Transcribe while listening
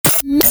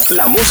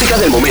La música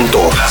del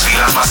momento, las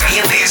filas más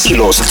calientes y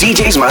los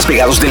DJs más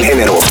pegados del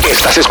género.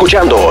 Estás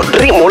escuchando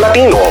Ritmo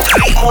Latino.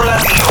 Ritmo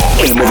Latino.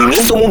 El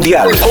movimiento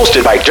mundial.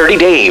 Hosted by Dirty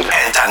Dave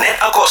and Tanet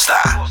Acosta.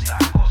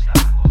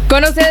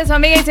 Con ustedes su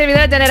amiga y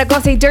servidora Tanet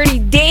Acosta y Dirty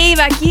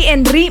Dave aquí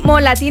en Ritmo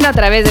Latino a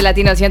través de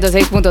Latino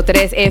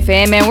 106.3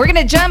 FM. And we're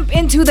gonna jump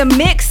into the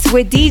mix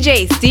with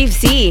DJ Steve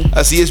C.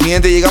 Así es, mi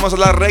gente, llegamos a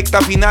la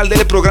recta final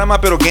del programa,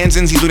 pero quédense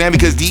en sintonía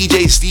because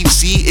DJ Steve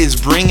C is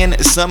bringing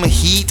some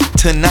heat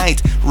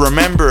tonight.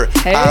 Remember,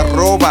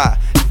 arroba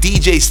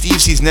DJ Steve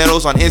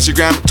Cisneros on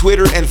Instagram,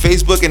 Twitter, and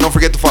Facebook. And don't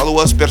forget to follow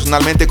us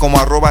personalmente como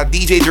arroba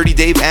DJ Dirty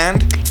Dave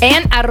and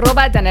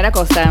arroba Tanet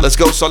Acosta. Let's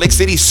go, Salt Lake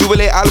City,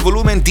 súbele al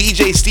volumen.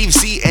 DJ Steve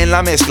C en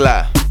la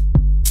mezcla.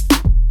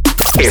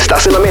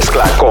 Estás en la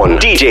mezcla con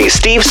DJ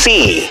Steve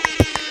C.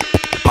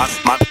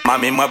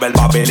 Mami mueve el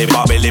babili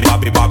babili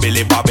babi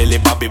babili babili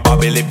babi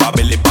babili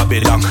babili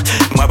babilong.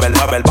 Mueve el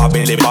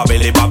babili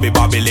babili babi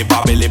babili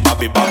babili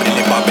babi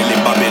babili babili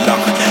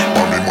babilong.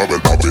 Mami mueve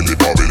el babili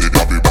babili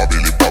babi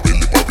babili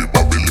babili babi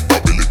babili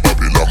babili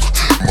babilong.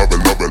 Mueve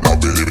el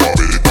babili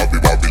babili babi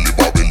babili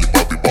babili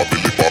babi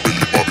babili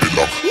babili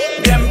babilong.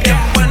 Bien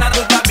buena,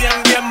 tú estás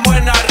bien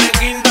buena.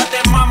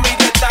 Reguíndate mami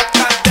de esta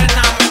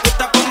cadena. Me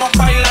gusta cómo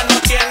baila, no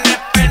tiene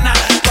pena.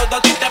 Todos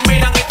a ti te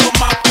miran y tú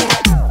más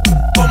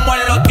como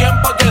en los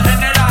tiempos del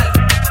general,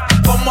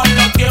 como en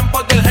los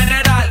tiempos del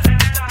general,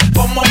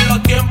 como en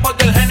los tiempos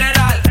del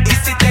general. Y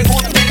si te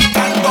gusta el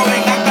canto,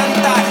 ven a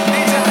cantar.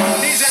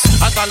 Dice,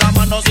 alza la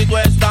mano si tú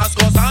estás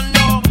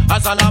gozando,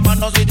 alza la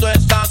mano si tú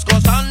estás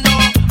gozando,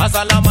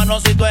 alza la mano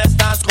si tú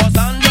estás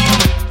gozando.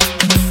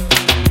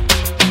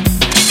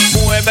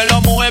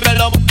 Muévelo,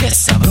 muévelo, qué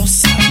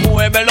sabrosa.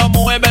 Muévelo,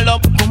 muévelo,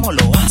 ¿cómo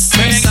lo haces?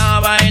 Ven a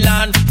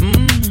bailar,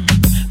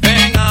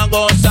 ven a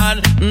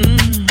gozar,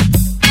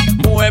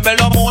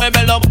 Muévelo,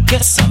 muévelo, qué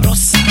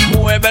sabrosa.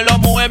 Muévelo,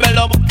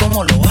 muévelo,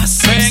 ¿cómo lo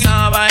haces? Ven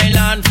a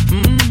bailar,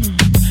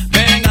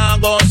 ven a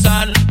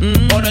gozar.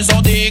 Por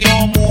eso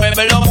digo,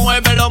 muévelo,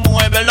 muévelo,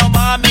 muévelo,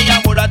 mami.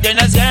 Ahora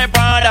tienes que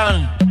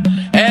parar.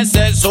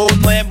 Ese es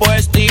un nuevo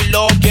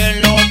estilo,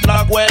 quien lo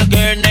trajo el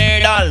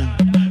general.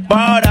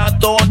 Para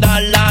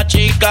todas las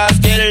chicas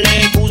que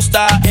le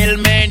gusta el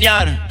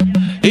menear.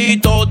 Y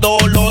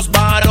todos los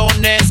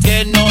varones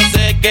que no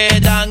se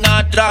quedan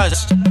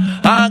atrás.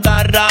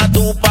 Agarra a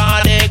tu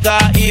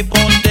pareja y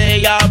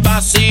ponte a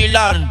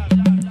vacilar.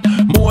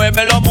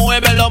 Muévelo,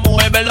 muévelo,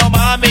 muévelo,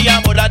 mami,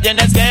 ahora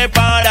tienes que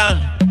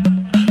parar.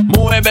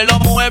 Muévelo,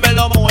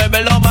 muévelo,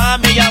 muévelo,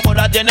 mami,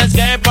 ahora tienes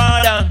que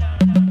parar.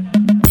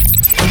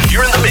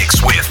 You're in the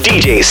mix with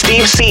DJ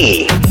Steve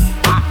C.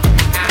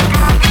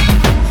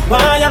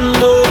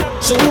 Guayando,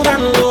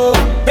 sudando,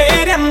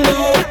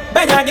 peleando,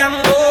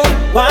 bellaqueando,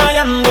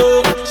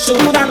 guayando,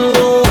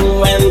 sudando,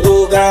 en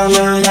tu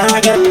cama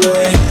yaqueando,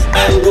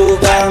 en tu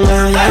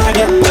cama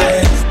yaqueando,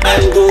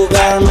 en tu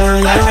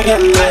cama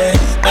yaqueando,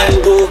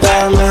 en tu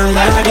cama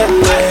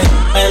yaqueando,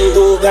 en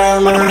tu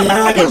cama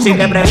yaqueando. Si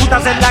te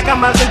preguntas en la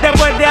cama, si te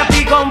puede a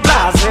ti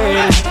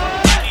complacer.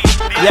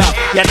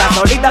 Y estás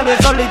solita,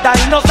 bien solita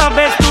y no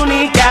sabes tú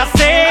ni qué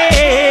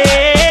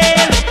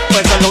hacer.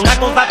 Pues solo una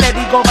cosa te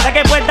digo para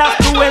que puedas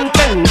tú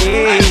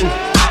entender.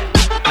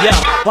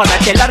 Voy a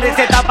darte la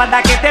receta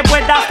para que te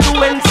puedas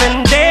tú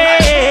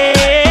encender.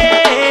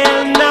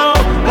 No,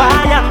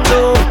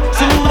 guayando,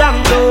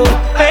 sudando,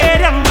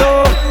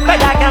 peleando,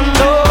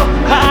 bellaqueando,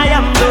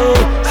 guayando,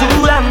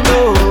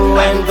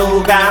 sudando, en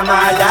tu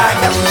cama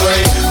yaqueando,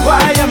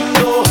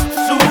 guayando,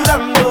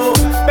 sudando,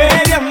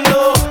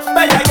 peleando,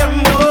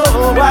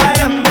 bellaqueando,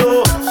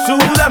 guayando,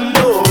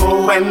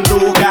 sudando, en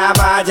tu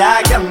cama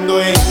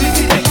yaqueando.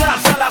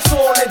 La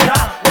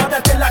soledad,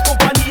 guárdate la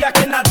compañía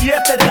que nadie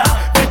te da.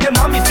 Vete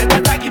mami,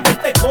 siéntate aquí,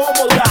 vete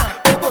cómoda.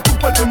 Todo tu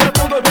cuerpo me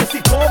mueve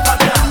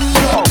psicópata.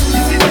 Y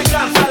si te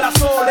cansa la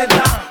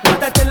soledad,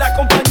 guárdate la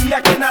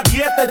compañía que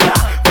nadie te da.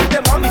 Vete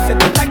mami,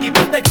 siéntate aquí,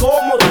 vete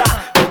cómoda.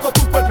 Todo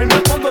tu cuerpo me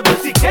mueve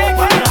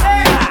psicópata.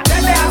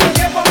 Desde hace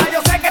tiempo ma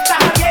yo sé que estás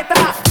a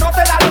dieta. No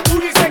te da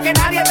locura y sé que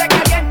nadie te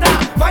calienta.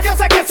 Ma yo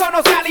sé que eso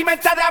no se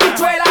alimenta de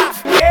habichuela.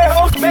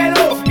 Viejos me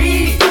lo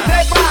vi.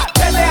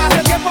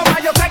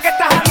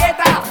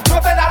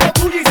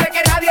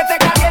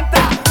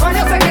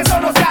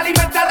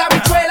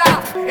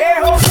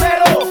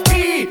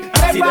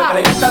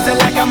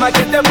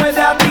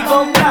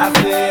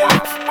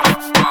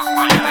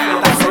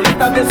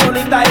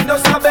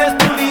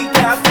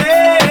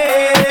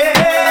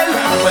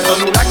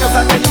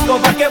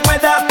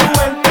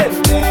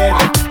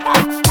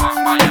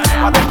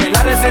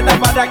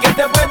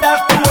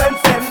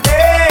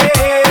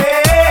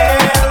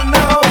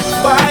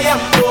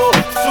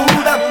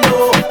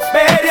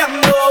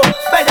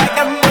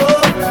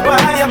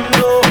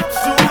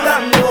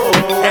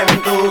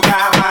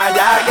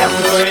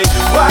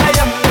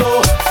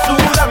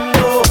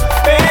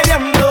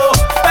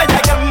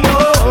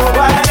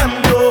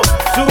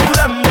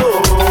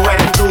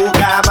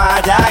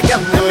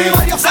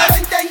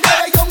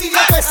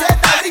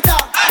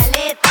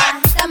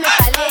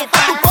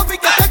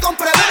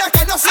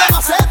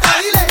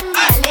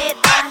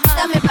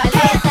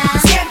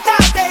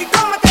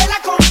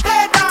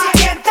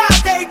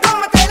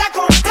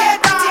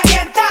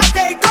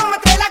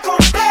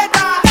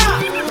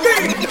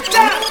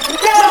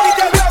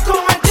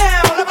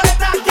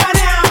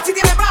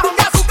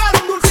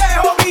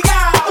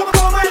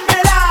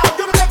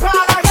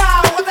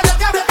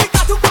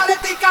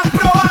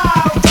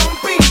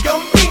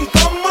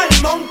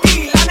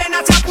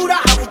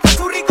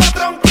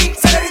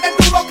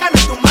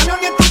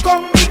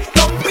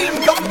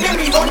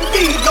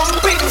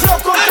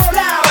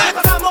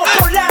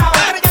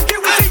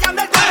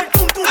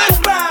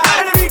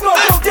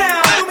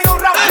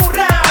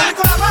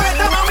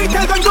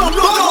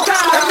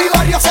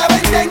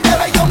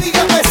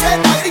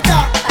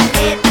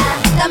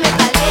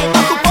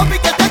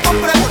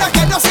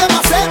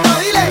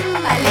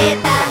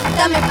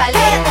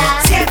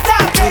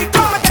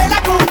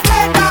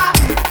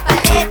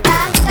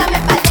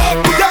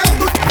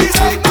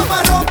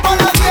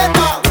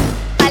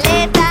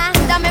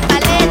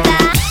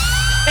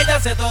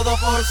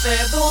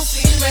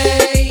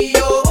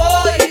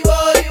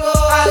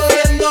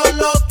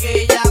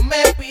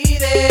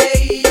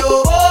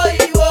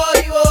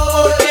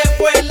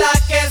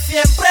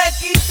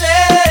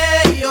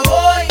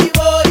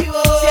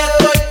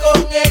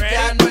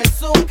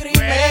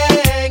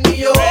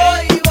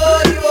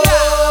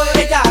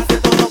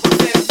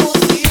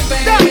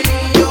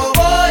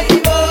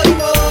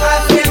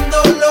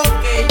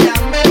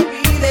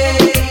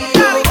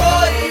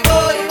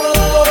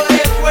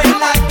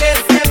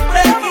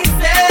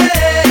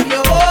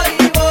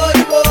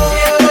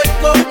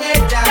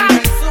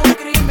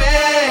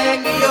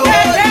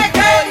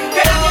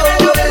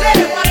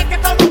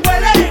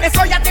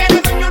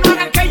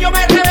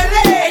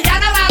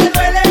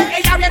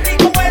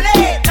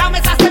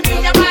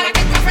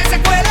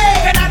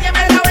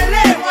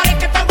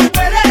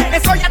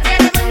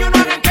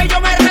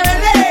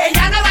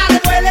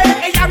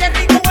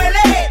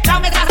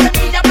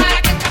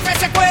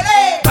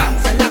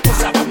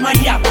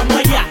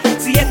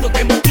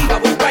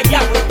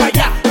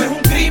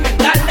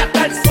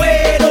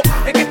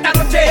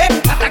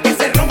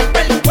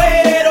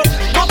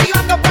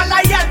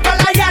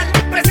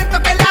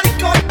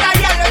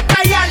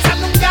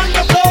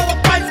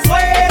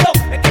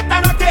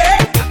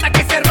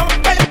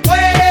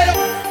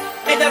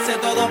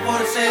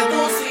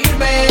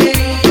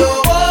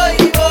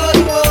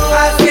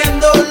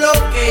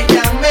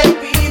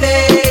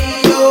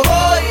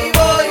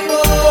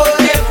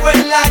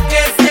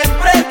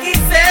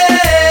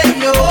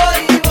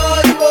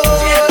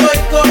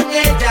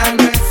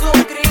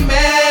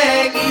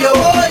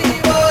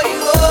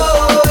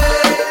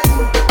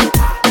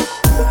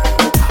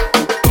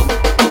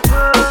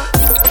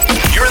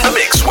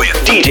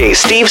 DJ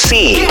Steve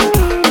C.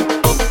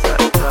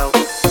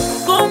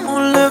 ¿Cómo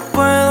le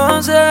puedo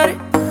hacer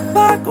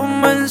para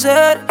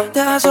convencerte?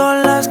 A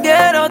solas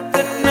quiero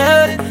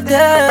tenerte.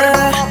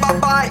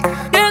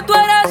 Que tú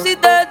eres y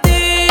te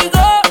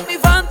digo mi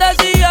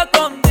fantasía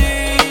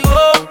contigo.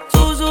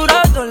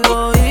 Susurrando el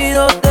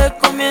oído te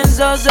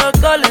comienzas a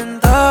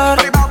calentar.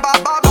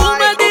 Tú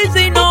me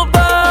dices y nos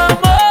vamos,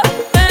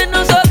 que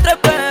nosotros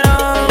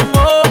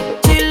esperamos.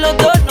 Si los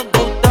dos nos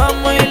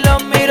gustamos y la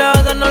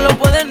mirada no lo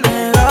pueden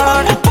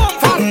negar.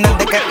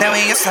 Desde que te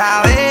vi yo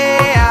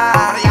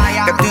sabía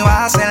que tú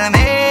ibas a ser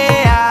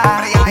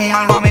mía.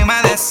 Algo a mí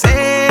me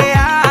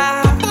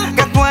desea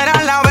que tú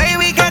eras la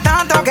baby que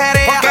tanto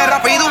quería. Porque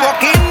rápido hubo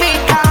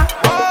química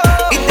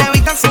y te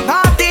vi tan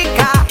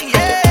simpática.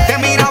 Te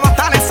miraba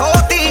tan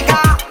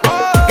exótica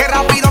que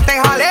rápido te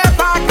jalé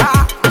pa'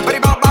 acá.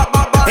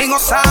 Y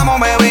gozamos,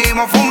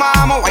 bebimos,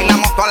 fumamos,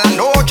 bailamos toda la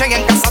noche y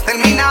en casa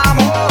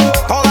terminamos.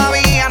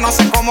 Todavía no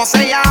sé cómo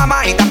se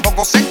llama y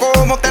tampoco sé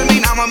cómo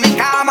terminamos en mi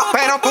cama,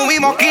 pero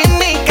tuvimos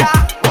química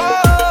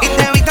y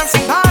te vi tan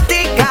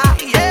simpática.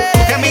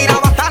 Te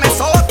miraba tan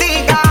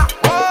exótica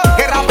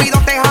que rápido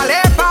te jalé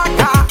pa'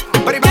 acá.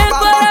 Que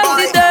tú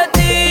eres y te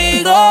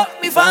digo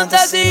mi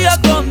fantasía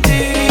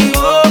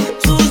contigo.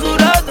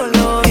 Susurrando el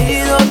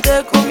oído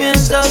te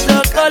comienzas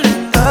a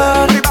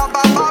calentar.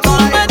 Tú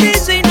me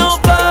dices y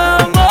nos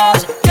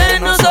vamos, que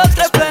nosotros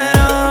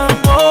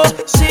esperamos.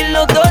 Si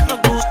los dos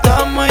nos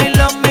gustamos y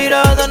la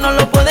mirada no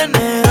lo pueden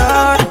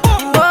negar.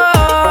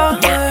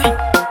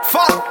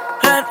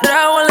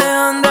 Raúl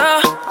Alejandra,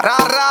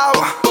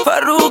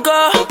 Farruko,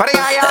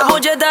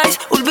 Boche Dice,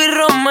 Ulvi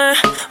Rome,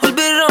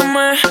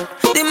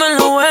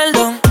 dímelo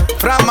Weldon,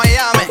 From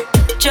Miami,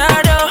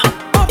 Charo,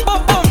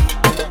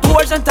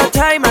 Tours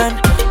Entertainment,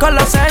 con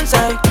los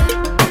Sensei,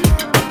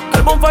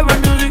 Carbon Fiber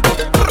Music.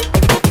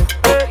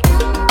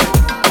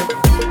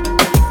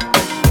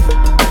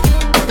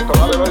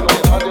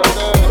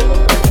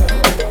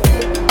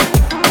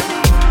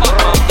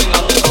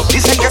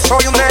 dicen que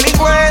soy un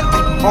delincuente,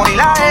 hoy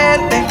la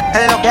gente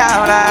es lo que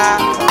habla.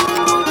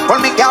 Por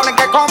mí que hablen,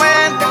 que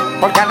comenten,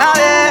 porque a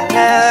nadie le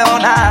debo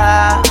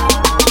nada.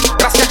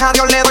 Gracias a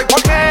Dios le doy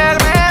porque él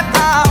me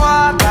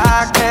estaba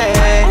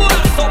ataque.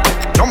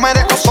 No me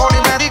dejó solo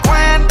y me di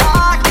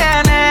cuenta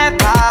quién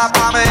está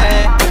pa' mí.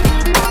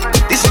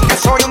 Dicen que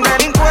soy un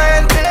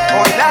delincuente,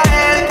 hoy la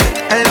gente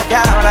es lo que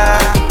habla.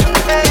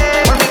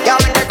 Por mí que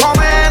hablen, que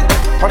comenten,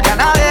 porque a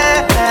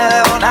nadie le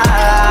debo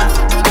nada.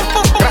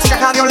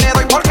 Gracias a Dios le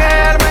doy porque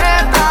él me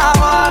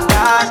estaba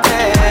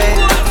ataque.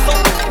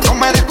 No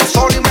me dejó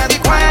solo y me di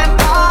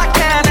cuenta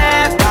quién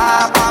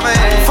está pa' mí.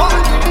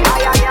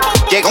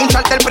 Llegó un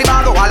charter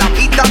privado a la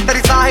pista de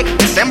aterrizaje.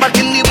 Desembarque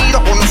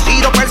individuo,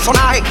 conocido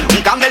personaje.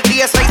 Un can del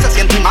TSA se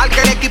siente mal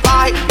que el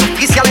equipaje.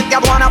 Oficiales de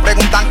aduana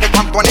preguntan que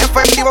cuánto en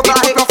efectivo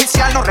traje. El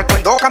oficial no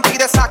recuerdo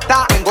cantidad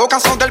exacta. Tengo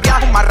canción del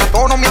viaje, un más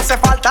rato no me hace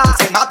falta.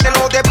 Se mate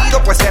lo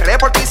debido, pues cerré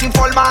por ti sin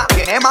forma.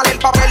 Tiene mal el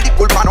papel,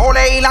 disculpa, no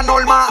leí la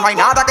norma. No hay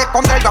nada que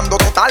esconder, yo ando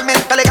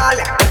totalmente legal.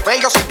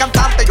 Yo soy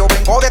cantante, yo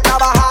vengo de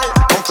trabajar.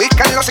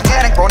 Confísquenlo si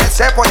quieren, con él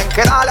se pueden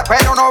quedar.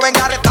 Pero no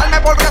vengan a arrestarme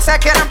porque se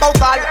quieren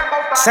pautar.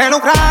 Se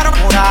lucraron,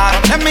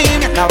 juraron de mí,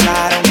 me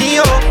hablaron y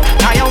yo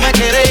callado me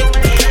quedé.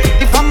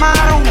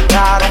 Difamaron,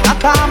 mezclaron,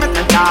 hasta me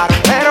tentaron.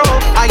 Pero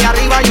allá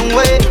arriba hay un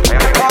güey.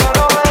 Todo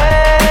lo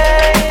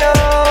bello,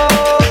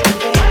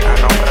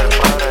 a nombre del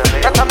Padre de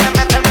Dios. Tratan de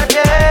meterme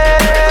pie.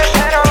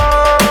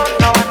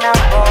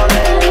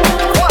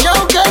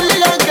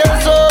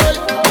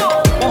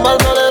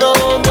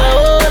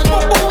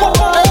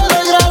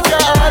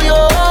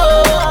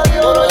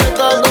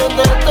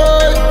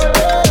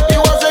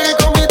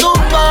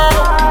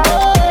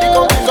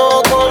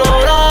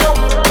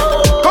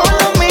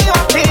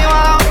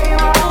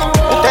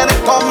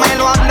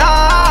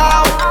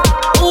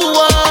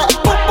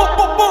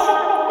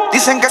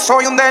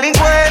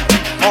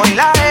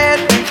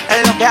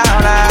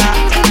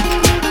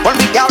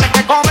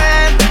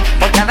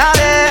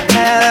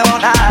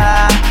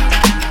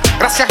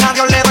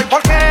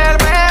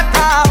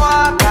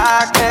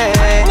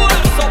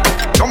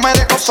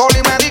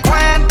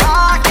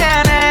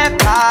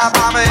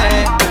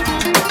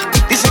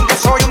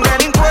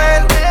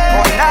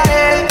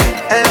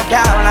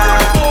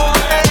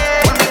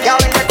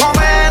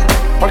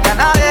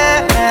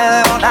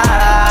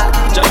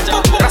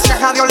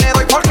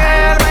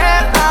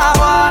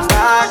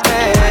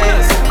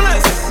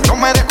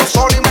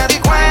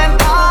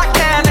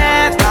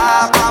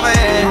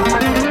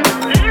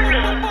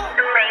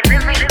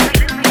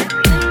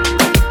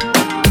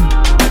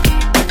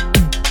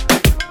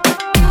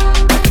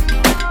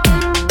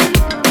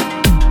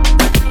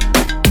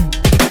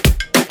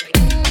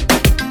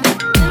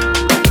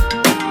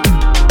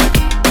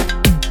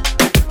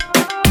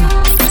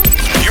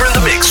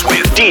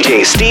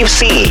 Steve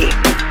C.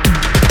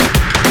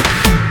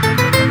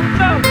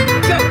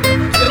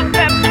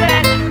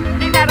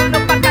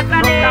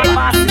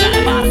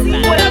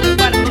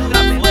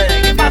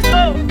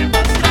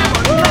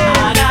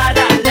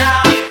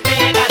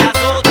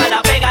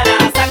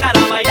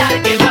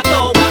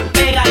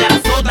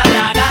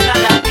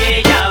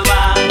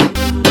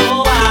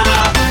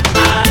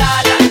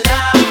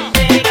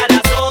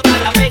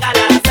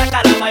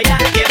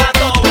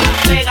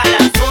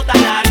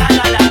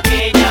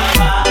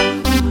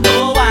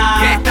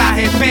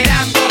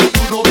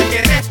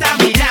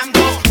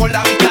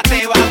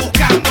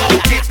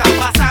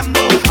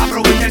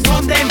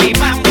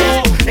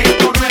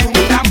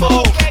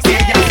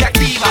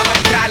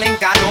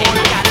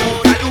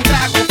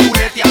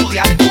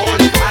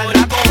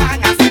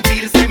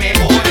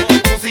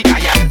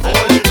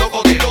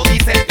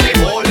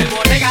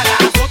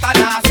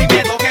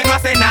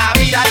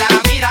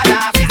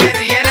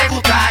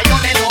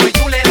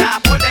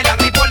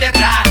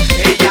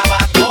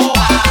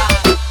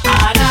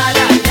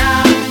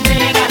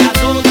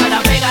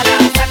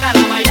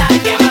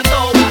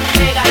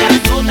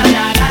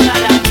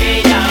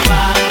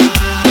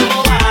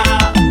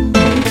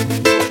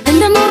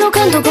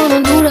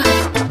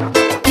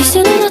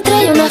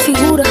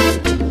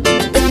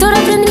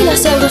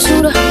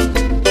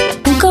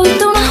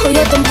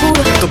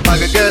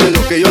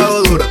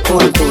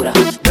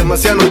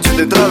 Demasiadas noches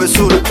de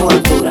travesura, con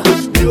altura.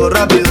 Vivo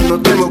rápido,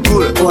 no tengo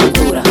cura, con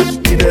altura.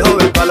 Y de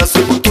joven para la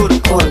sepultura,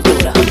 con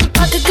altura.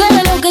 Pa' que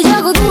quede lo que yo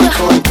hago dura,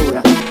 con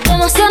altura.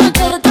 Demasiadas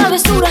noches de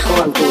travesura,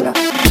 con altura.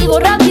 Vivo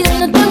rápido y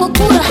no tengo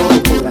cura, con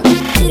altura.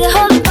 Y de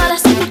joven para la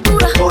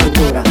sepultura, con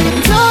altura.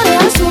 Flores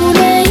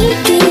azules y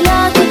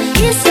quilates,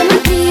 y se me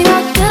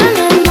tira que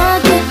me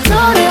mate.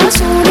 Flores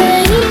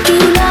azules y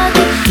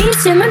quilates,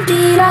 y se me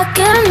tira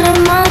que me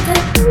mate.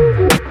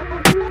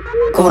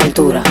 Con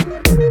altura.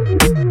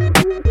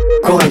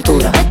 Con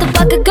altura. Esto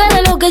pa' que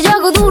quede lo que yo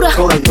hago dura,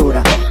 con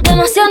altura.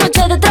 Demasiadas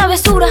noches de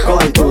travesura, con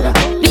altura.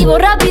 Vivo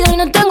rápido y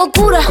no tengo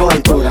cura, con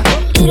altura.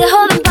 Y de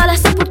joven para la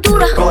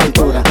sepultura, con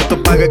altura.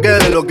 Esto pa' que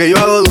quede lo que yo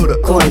hago dura,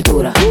 con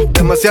altura.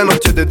 Demasiadas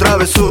noches de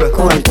travesura,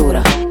 con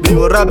altura.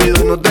 Vivo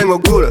rápido y no tengo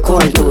cura,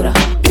 con altura.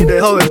 Y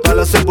de joven para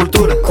la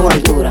sepultura, con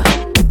altura.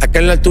 Acá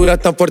en la altura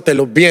están fuertes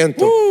los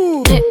vientos.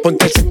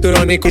 Ponte el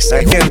cinturón y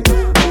sargento.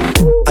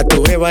 A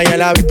tu jeva y a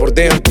la vi por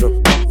dentro.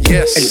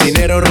 Yes. El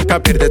dinero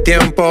nunca pierde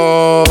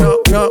tiempo.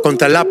 No.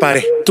 Contra la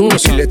pared. Tú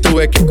si le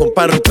tuve que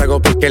comprar un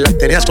trago porque las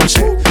tenías con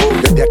sed.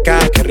 Desde acá,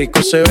 qué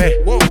rico se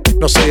ve.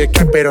 No sé de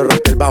qué, pero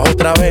rompe el bajo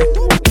otra vez.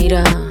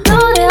 Mira.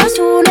 Flores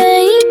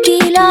azules y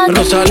quilates,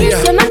 Rosalía.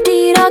 Y se me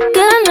tira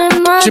que me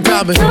mate.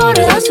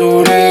 Flores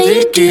azules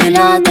y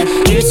quilates,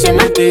 y se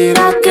me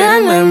tira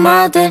que me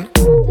maten.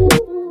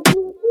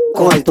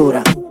 Con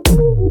altura.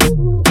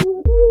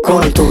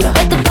 Con altura.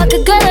 Esto pa'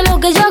 que quede lo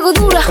que yo hago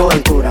dura, con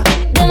altura.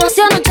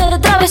 Demasiadas noches de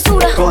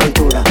travesura, con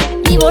altura.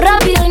 Vivo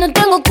rápido y no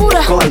tengo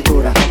cura, con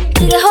altura.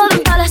 Y de joven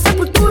para la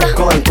sepultura,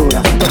 con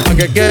altura. Pa'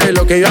 que quede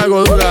lo que yo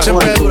hago dura,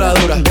 siempre dura.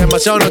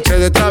 Demasiadas noches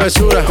de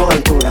travesura, con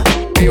altura.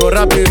 Vivo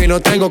rápido y no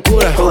tengo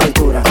cura, con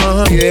altura.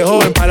 Y de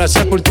joven para la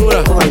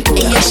sepultura, con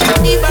altura. Ella se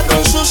activa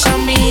con sus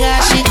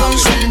amigas y con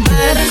su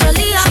hermana,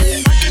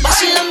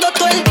 vacilando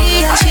todo el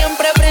día,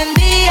 siempre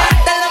prendía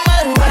hasta la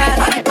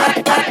madrugada.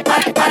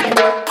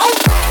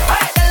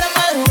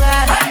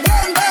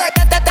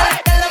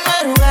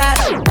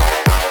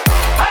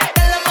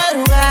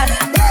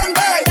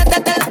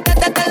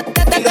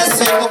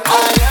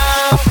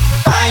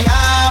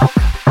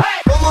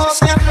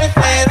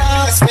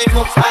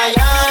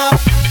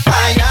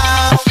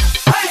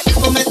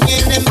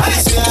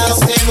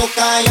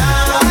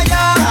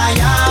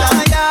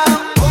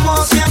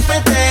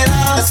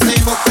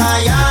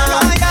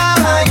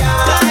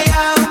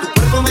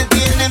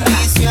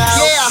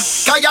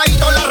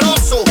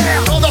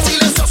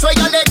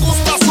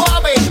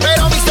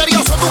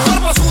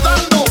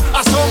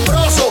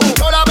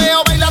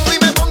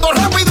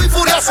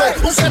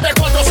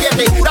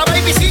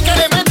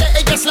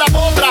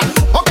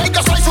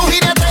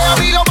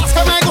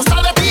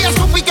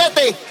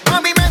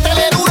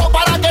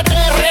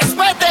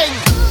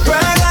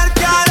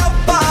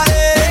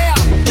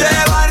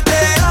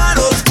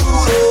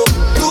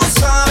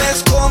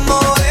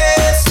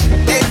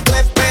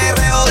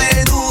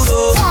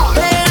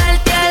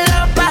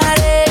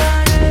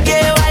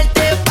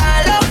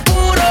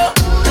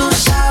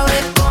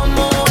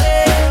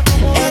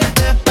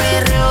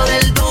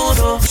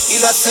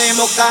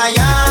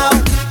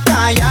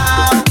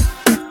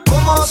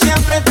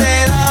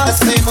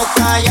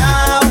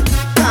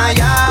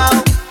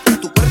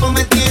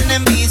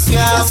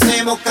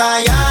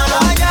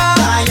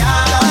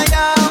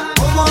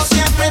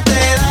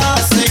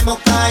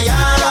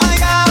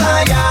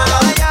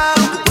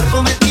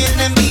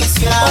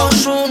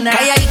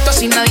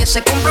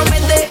 Se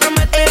compromete,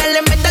 ella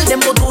le mete el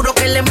demo duro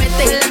que le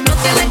mete. No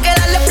tiene que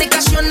darle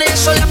explicaciones,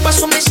 sola pa'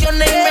 sus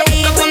misiones. Me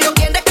busca cuando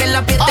quiere que la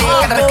apriete.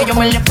 Cada vez que yo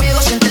me le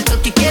pego, siente el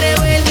toque y quiere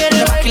ver.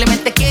 Le más que le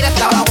mete quiere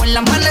hasta abajo en el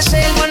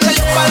amanecer.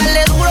 Salió pa'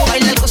 darle duro,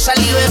 baila el cosa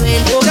y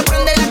beber. Se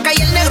prende en la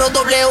calle el negro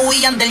W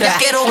y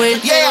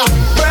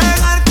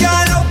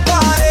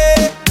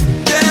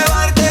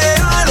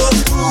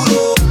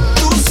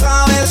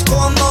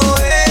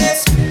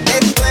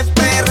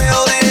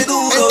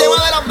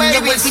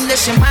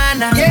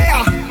semana.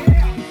 Yeah.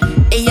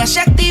 Ella se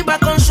activa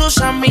con sus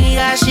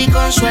amigas y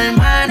con su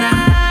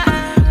hermana,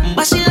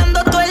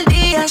 vacilando todo el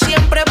día,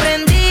 siempre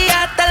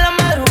prendía hasta la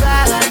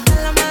madrugada.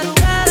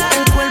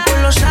 El cuerpo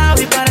lo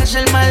sabe y para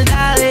hacer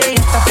maldades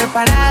ella está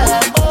preparada.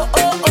 Oh,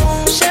 oh,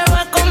 oh, se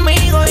va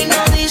conmigo y no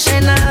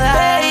dice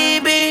nada,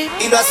 baby.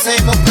 Y lo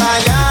hacemos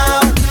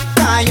callao,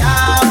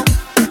 callao,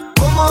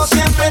 como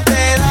siempre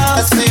te da.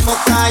 Lo hacemos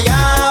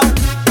callao,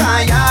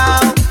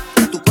 callao,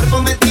 tu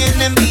cuerpo me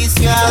tiene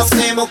enviciado. Lo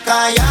hacemos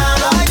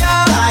callao,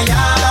 callao,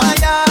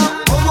 callao,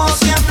 como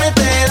siempre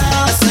te da.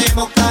 Lo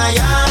hacemos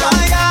callao,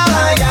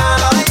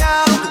 callao,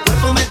 callao, tu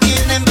cuerpo me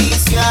tiene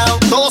enviciado.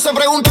 Todos se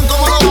preguntan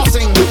cómo lo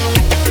hacen.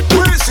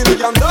 Wisin y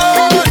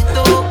Yandel.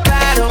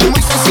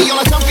 Muy sencillo,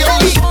 la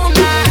Champions League.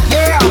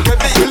 Yeah,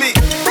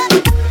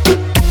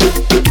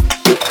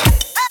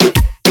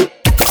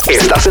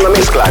 Estás en la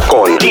mezcla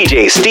con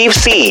DJ Steve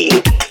C.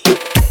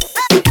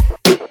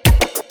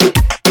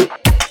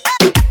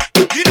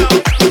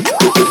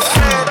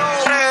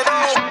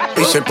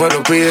 Y si el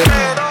pueblo pide,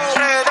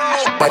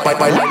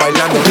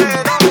 bailando.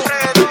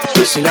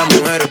 Si la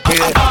mujer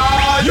pide,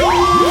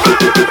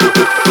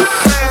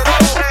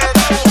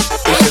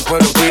 y si el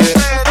pueblo pide,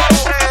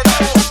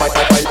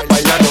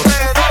 bailando.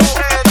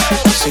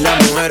 Si la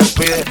mujer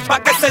pide, pa'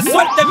 que se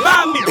suelte,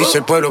 mami. y si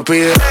el pueblo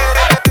pide,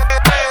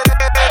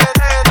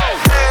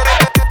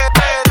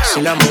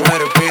 si la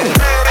mujer pide,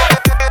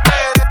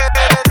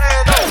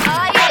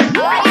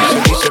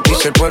 y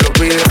si el pueblo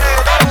pide,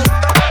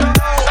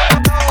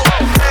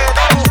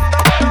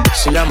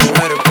 si la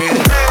mujer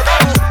pide,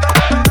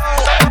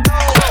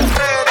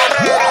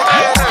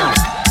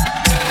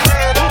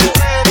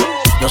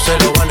 no se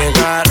lo va a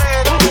negar.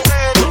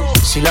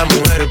 Si la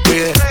mujer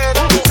pide,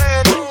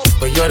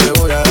 pues yo le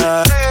voy a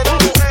dar.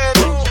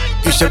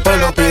 Y si el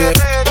pueblo pide,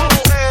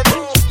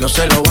 no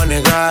se lo va a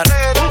negar.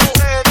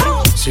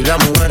 Si la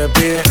mujer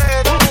pide,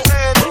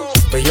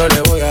 pues yo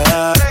le voy a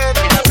dar.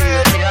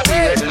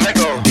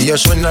 Y yo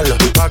suénalo,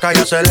 pa' acá y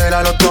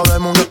aceléralo. Todo el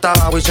mundo está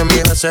abajo y se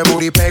mide ese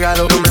booty,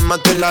 pégalo. No me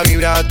mates la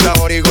vibra hasta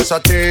ahora y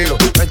gózatelo.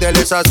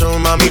 Métele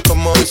sazón, mami,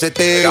 como dice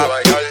Tego.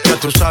 Ya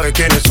tú sabes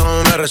quiénes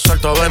son, me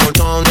resuelto de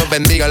montón. Dios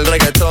bendiga el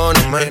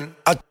reggaetón, man.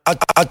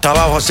 Hasta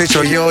abajo así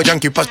soy yo,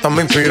 Yankee Pasta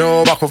me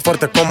inspiró. Bajo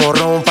fuerte como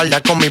Ron,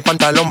 falda con mi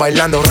pantalón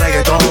bailando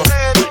reggaetón.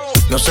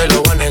 No se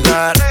lo voy a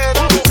negar.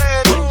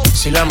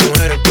 Si la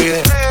mujer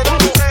pide,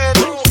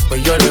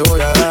 pues yo le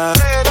voy a dar.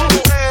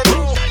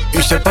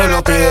 Y si el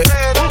pueblo pide,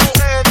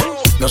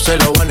 no se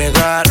lo voy a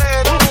negar.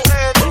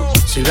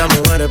 Si la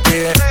mujer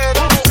pide,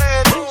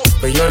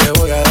 pues yo le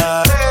voy a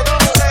dar.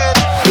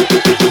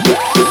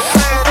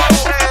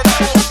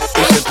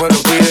 Y si el pueblo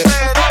pide,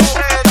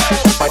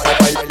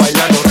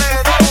 bailando.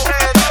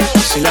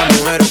 Si la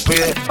mujer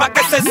pide, Pa'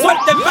 que se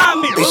suelte,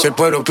 mami. y si el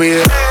pueblo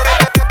pide,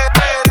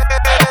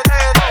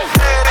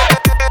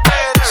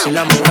 si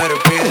la mujer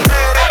pide,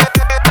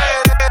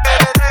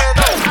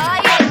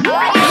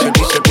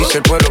 y si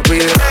el pueblo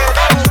pide,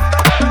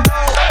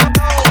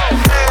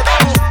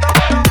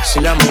 si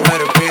la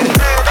mujer pide,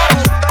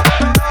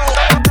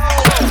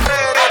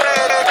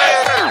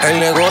 el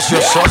negocio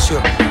es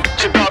socio.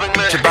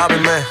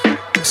 Chibabin Man,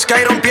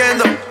 Sky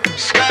rompiendo,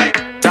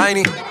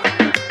 Tiny,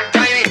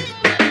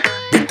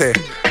 viste,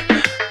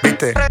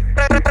 viste.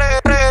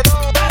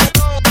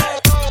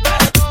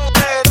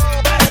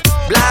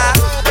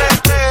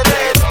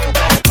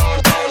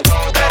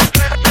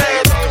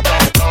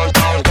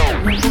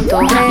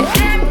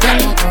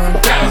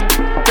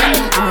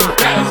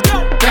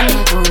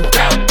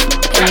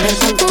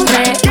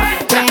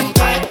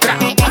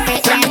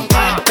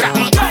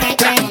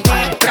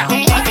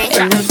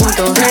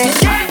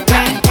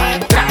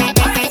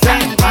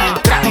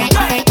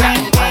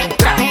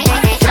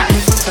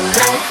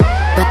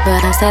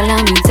 Hasta la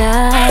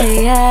mitad,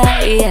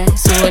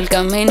 sube el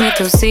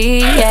caminito,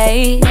 sí,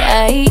 ahí,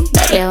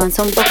 dale,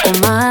 avanza un poco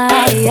más,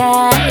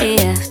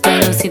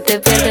 pero si te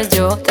pierdes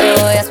yo te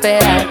voy a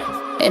esperar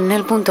en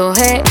el punto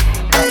G.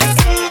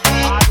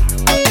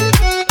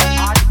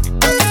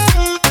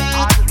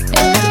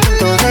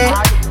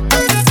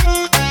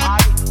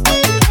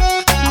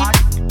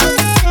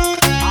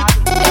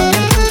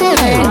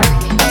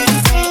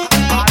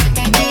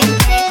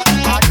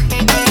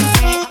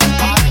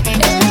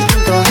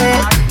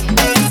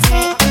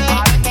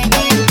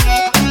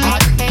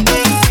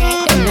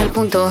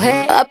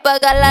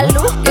 Apaga la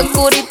luz, que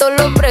oscurito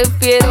lo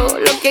prefiero.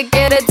 Lo que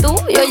quieres tú,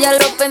 yo ya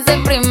lo pensé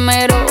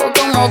primero.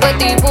 Como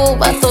Betty Boo,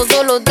 a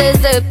todos los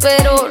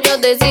desespero. Yo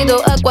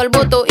decido a cuál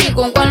voto y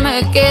con cuál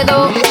me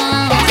quedo.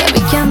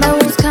 Sabes que anda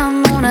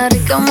buscando una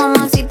rica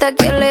mamacita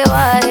que le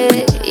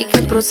baje y que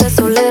el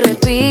proceso le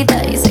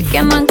repita. Y sé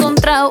que no ha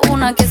encontrado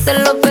una que se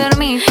lo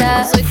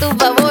permita. Soy tu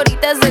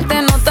favorita, se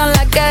te nota en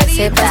la carita.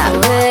 Sepa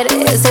ver,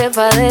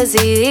 sepa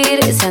decidir.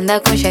 Se anda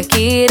con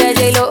Shakira,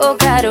 J-Lo o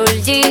Karol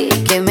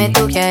G. Que me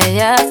toque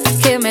allá,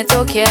 que me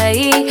toque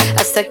ahí.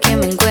 Hasta que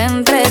me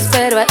encuentres,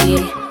 pero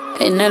ahí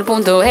en el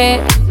punto G.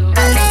 En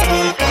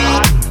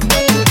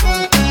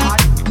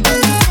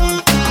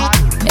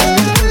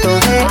el punto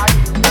G.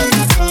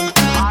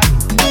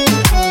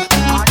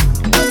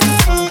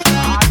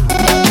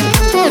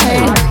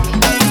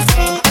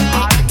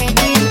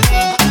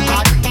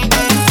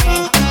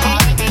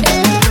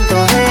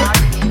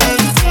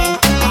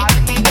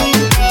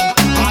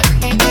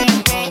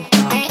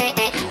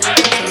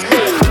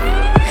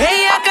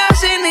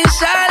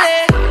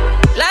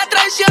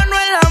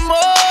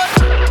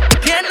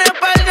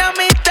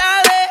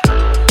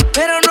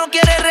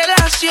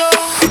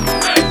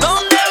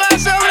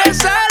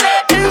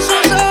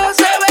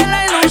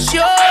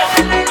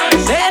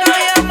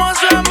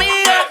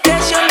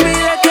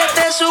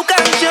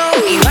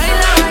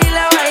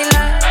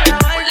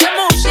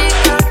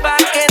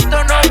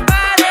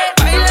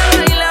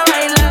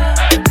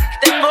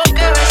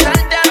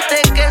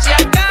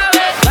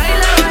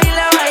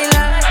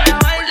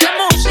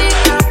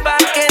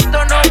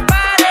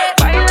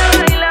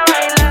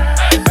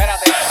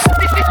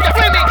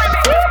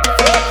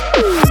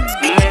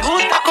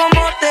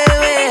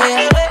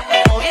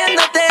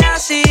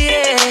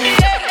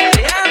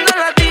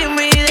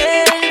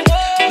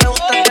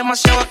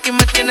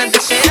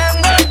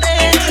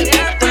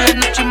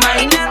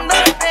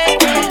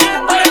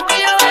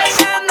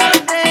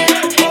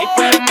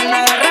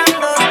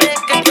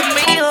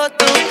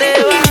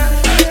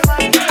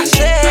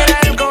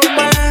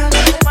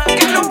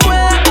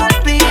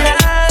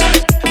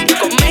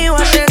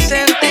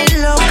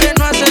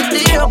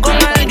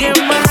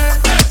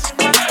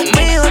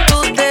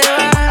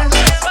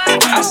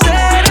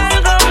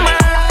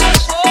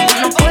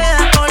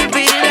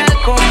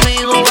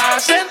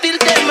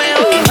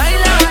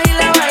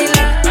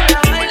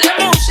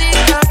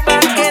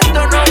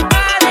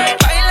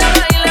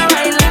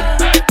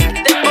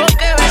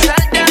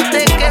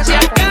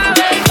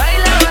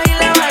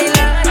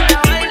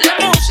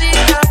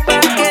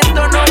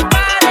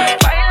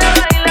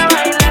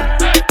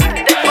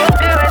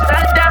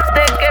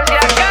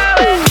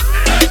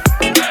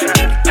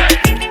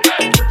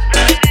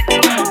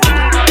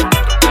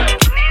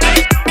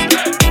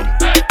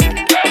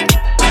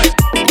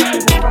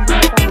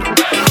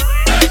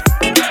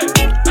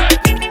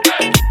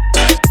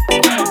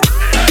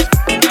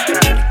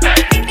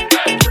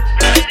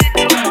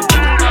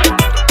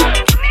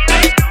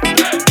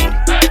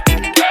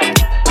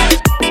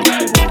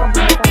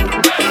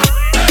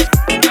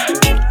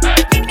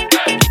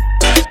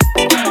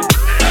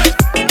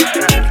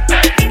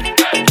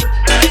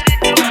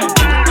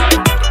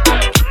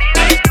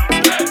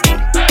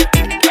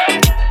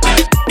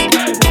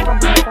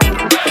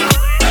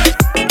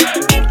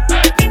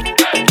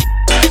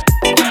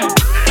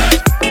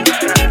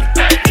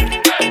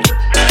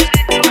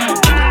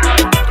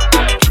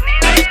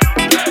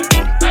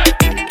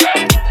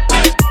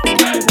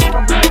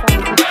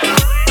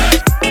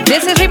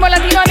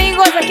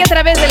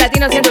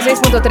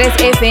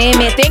 106.3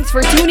 FM. Thanks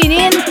for tuning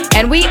in,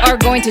 and we are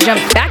going to jump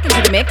back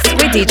into the mix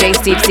with DJ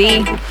Steve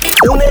C.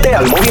 Únete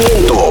al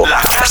movimiento. La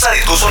casa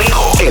de tu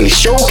sonido. El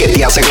show que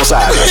te hace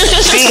gozar.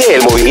 Sigue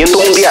el movimiento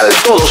mundial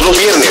todos los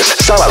viernes,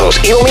 sábados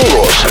y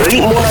domingos.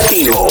 Ritmo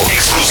Latino.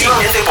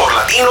 Exclusivamente por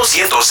Latino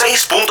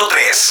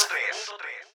 106.3.